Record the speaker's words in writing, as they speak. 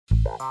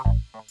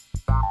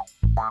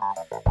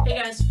Hey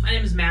guys, my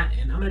name is Matt,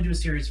 and I'm going to do a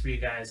series for you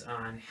guys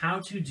on how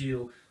to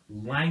do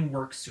line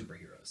work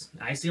superheroes.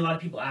 I see a lot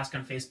of people ask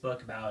on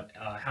Facebook about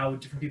how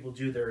different people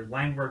do their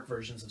line work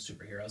versions of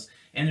superheroes,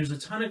 and there's a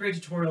ton of great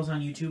tutorials on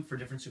YouTube for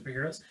different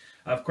superheroes.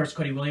 Of course,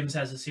 Cody Williams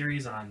has a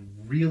series on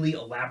really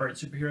elaborate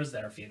superheroes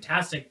that are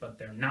fantastic, but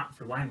they're not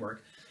for line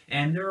work.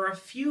 And there are a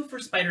few for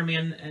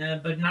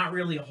Spider-Man, but not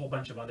really a whole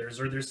bunch of others,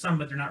 or there's some,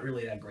 but they're not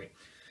really that great.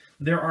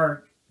 There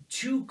are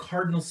two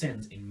cardinal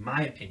sins, in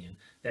my opinion,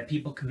 that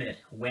people commit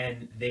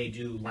when they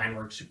do line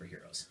work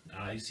superheroes.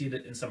 You see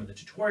that in some of the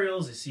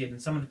tutorials, you see it in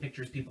some of the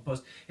pictures people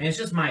post, and it's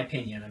just my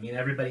opinion. I mean,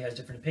 everybody has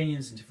different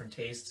opinions and different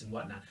tastes and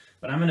whatnot,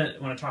 but I'm going to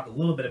want to talk a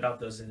little bit about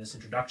those in this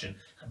introduction,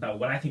 about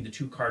what I think the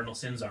two cardinal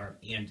sins are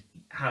and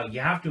how you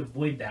have to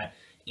avoid that,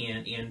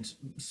 and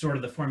sort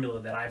of the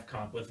formula that I've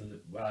come up with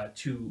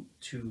to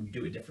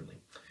do it differently.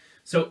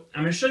 So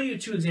I'm going to show you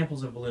two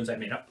examples of balloons I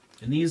made up,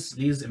 and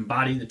these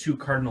embody the two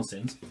cardinal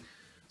sins.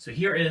 So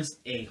here is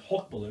a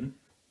Hulk balloon,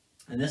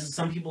 and this is,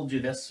 some people do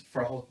this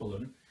for a Hulk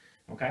balloon,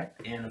 okay?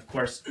 And of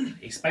course,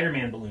 a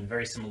Spider-Man balloon,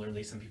 very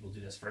similarly, some people do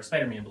this for a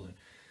Spider-Man balloon.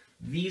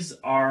 These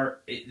are,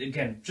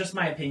 again, just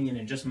my opinion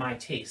and just my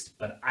taste,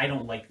 but I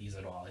don't like these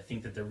at all. I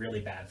think that they're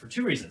really bad for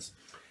two reasons.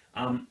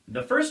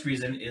 The first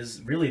reason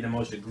is really the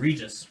most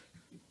egregious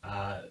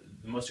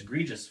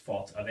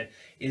fault of it,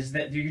 is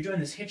that you're doing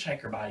this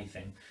hitchhiker body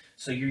thing.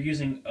 So you're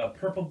using a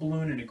purple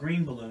balloon and a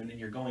green balloon, and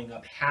you're going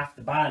up half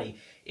the body.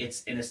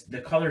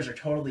 The colors are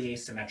totally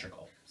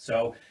asymmetrical.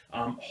 So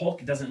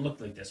Hulk doesn't look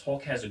like this.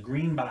 Hulk has a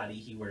green body.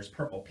 He wears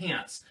purple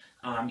pants.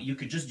 You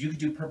could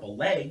do purple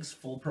legs,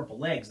 full purple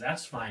legs.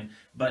 That's fine.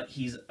 But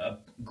he's a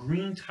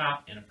green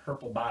top and a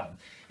purple bottom.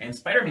 And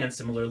Spider-Man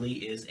similarly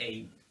is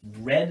a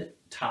red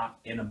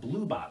top and a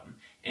blue bottom.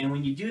 And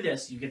when you do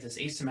this, you get this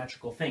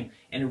asymmetrical thing,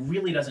 and it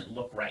really doesn't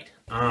look right.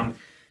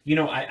 You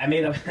know, I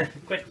made a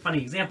quick funny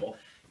example.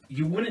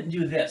 You wouldn't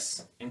do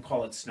this and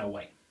call it Snow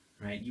White,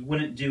 right? You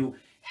wouldn't do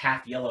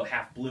half yellow,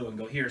 half blue and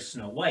go, here's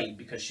Snow White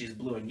because she's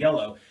blue and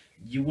yellow.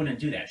 You wouldn't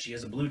do that. She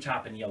has a blue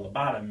top and yellow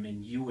bottom,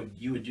 and you would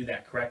do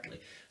that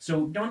correctly.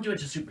 So don't do it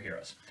to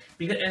superheroes,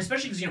 and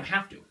especially because you don't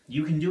have to.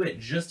 You can do it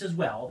just as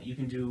well. You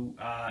can do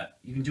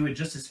it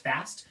just as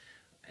fast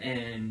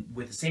and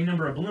with the same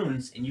number of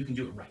balloons, and you can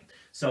do it right.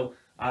 So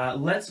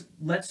let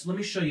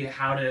me show you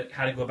how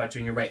to go about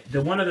doing it right.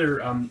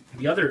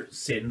 The other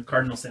sin,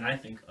 cardinal sin, I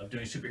think, of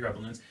doing superhero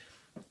balloons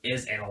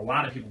is, and a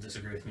lot of people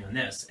disagree with me on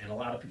this, and a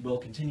lot of people will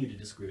continue to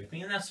disagree with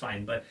me, and that's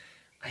fine, but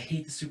I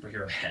hate the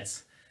superhero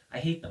heads. I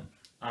hate them.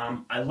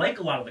 I like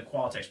a lot of the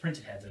Qualitex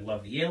printed heads. I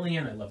love the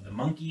alien, I love the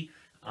monkey,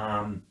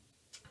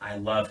 I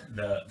love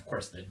of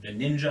course, the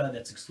ninja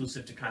that's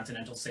exclusive to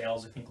Continental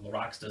sales. I think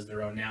Lorax does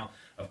their own now.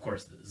 Of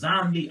course, the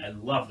zombie. I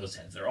love those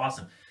heads. They're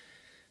awesome.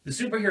 The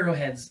superhero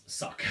heads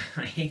suck.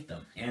 I hate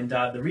them. And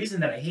the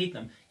reason that I hate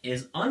them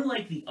is,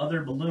 unlike the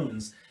other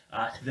balloons,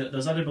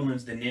 those other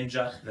balloons, the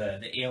ninja,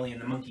 the alien,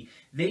 the monkey,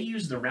 they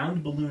use the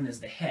round balloon as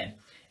the head,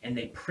 and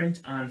they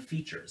print on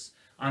features.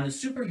 On the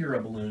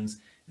superhero balloons,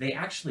 they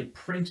actually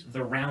print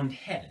the round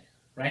head,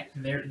 right?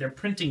 They're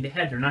printing the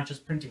head. They're not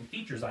just printing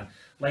features on.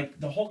 Like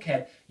the Hulk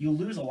head, you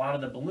lose a lot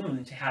of the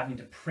balloon to having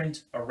to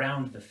print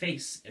around the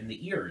face and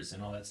the ears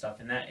and all that stuff,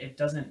 and that it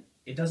doesn't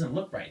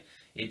look right.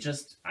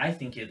 I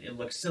think it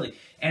looks silly.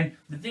 And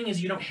the thing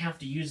is, you don't have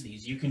to use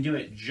these. You can do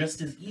it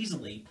just as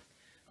easily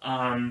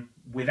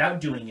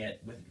without doing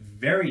it with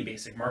very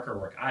basic marker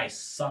work. I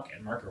suck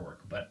at marker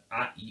work, but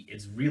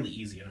it's really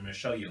easy, and I'm going to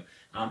show you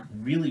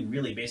really,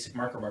 really basic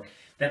marker work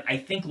that I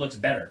think looks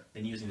better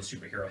than using the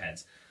superhero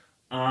heads.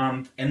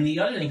 And the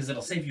other thing is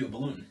it'll save you a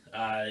balloon.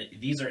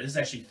 This is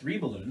actually 3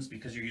 balloons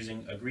because you're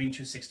using a green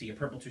 260, a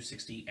purple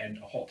 260, and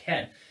a Hulk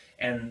head.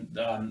 And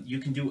you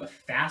can do a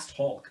fast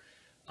Hulk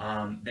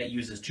that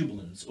uses 2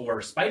 balloons.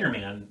 Or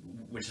Spider-Man,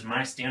 which is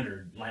my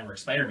standard line work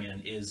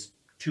Spider-Man, is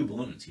 2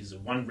 balloons. He's a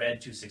 1 red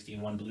 260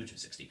 and 1 blue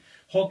 260.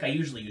 Hulk, I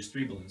usually use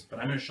 3 balloons, but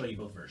I'm going to show you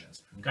both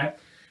versions. Okay?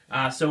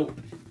 So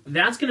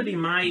that's going to be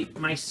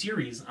my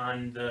series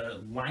on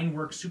the line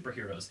work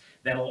superheroes.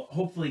 That'll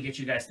hopefully get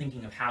you guys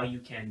thinking of how you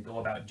can go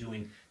about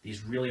doing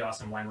these really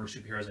awesome line work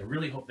superheroes. I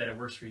really hope that it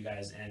works for you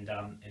guys and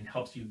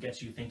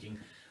gets you thinking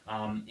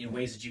in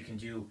ways that you can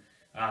do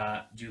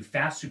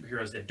fast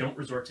superheroes that don't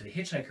resort to the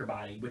hitchhiker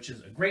body, which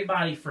is a great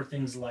body for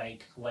things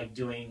like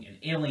doing an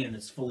alien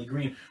that's fully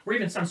green, or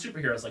even some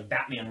superheroes like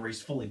Batman where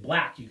he's fully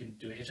black. You can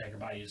do a hitchhiker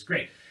body, it's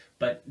great.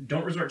 But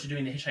don't resort to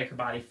doing the hitchhiker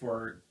body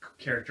for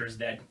characters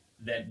that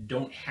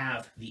don't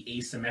have the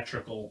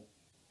asymmetrical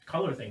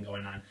color thing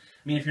going on. I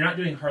mean, if you're not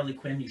doing Harley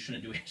Quinn, you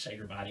shouldn't do a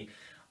hitchhiker body.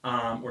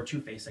 Or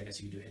Two-Face, I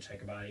guess you could do a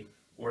hitchhiker body.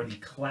 Or the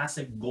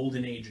classic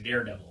Golden Age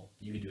Daredevil,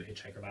 you could do a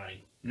hitchhiker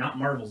body. Not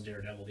Marvel's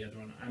Daredevil, the other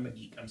one. I'm a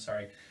geek, I'm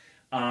sorry.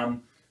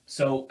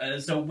 So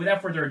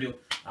without further ado,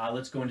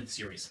 let's go into the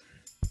series.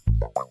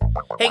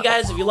 Hey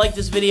guys, if you like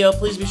this video,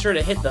 please be sure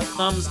to hit the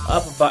thumbs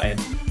up button.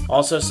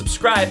 Also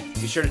subscribe,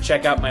 be sure to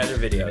check out my other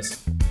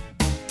videos.